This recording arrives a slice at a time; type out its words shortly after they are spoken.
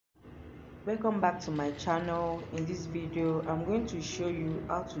Welcome back to my channel. In this video I'm going to show you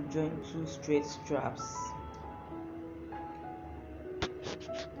how to join two straight straps.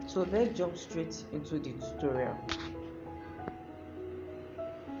 So let's jump straight into the tutorial.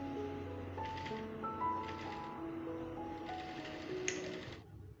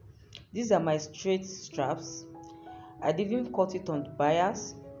 These are my straight straps. I didn't cut it on the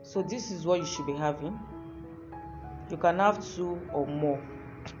bias, so this is what you should be having. You can have two or more.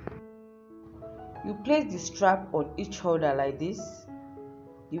 You place the strap on each shoulder like this.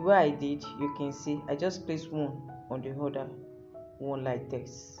 The way I did, you can see I just placed one on the other, one like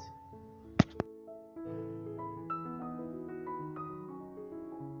this.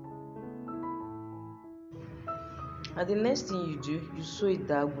 And the next thing you do, you sew it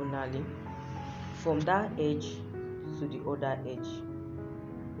diagonally from that edge to the other edge.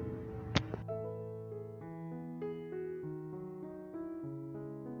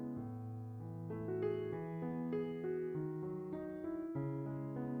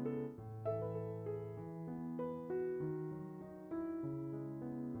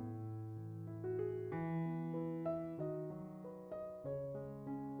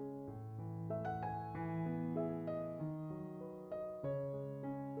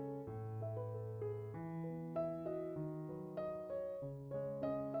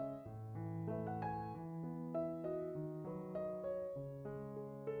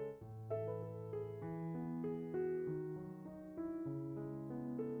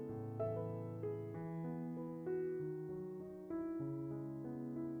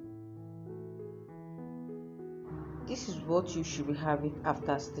 This is what you should be having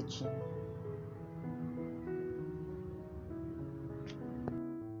after stitching.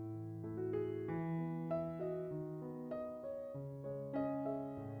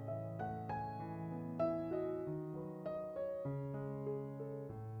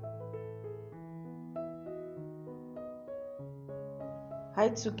 I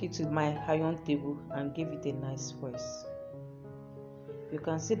took it to my iron table and gave it a nice press. You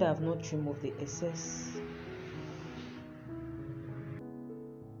can see that I've not trimmed off the excess.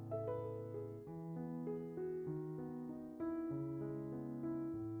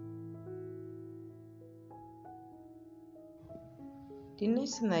 The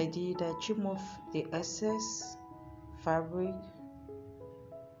next thing I did, I trimmed off the excess fabric.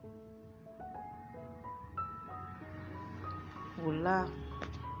 Voila!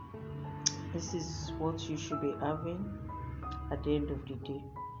 This is what you should be having at the end of the day.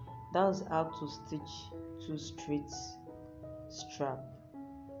 That was how to stitch two straight straps.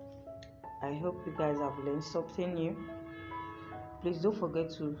 I hope you guys have learned something new. Please don't forget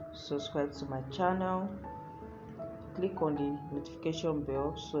to subscribe to my channel. Click on the notification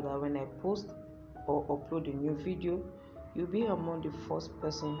bell so that when I post or upload a new video, you'll be among the first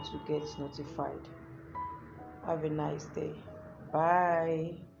person to get notified. Have a nice day.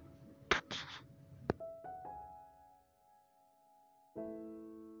 Bye.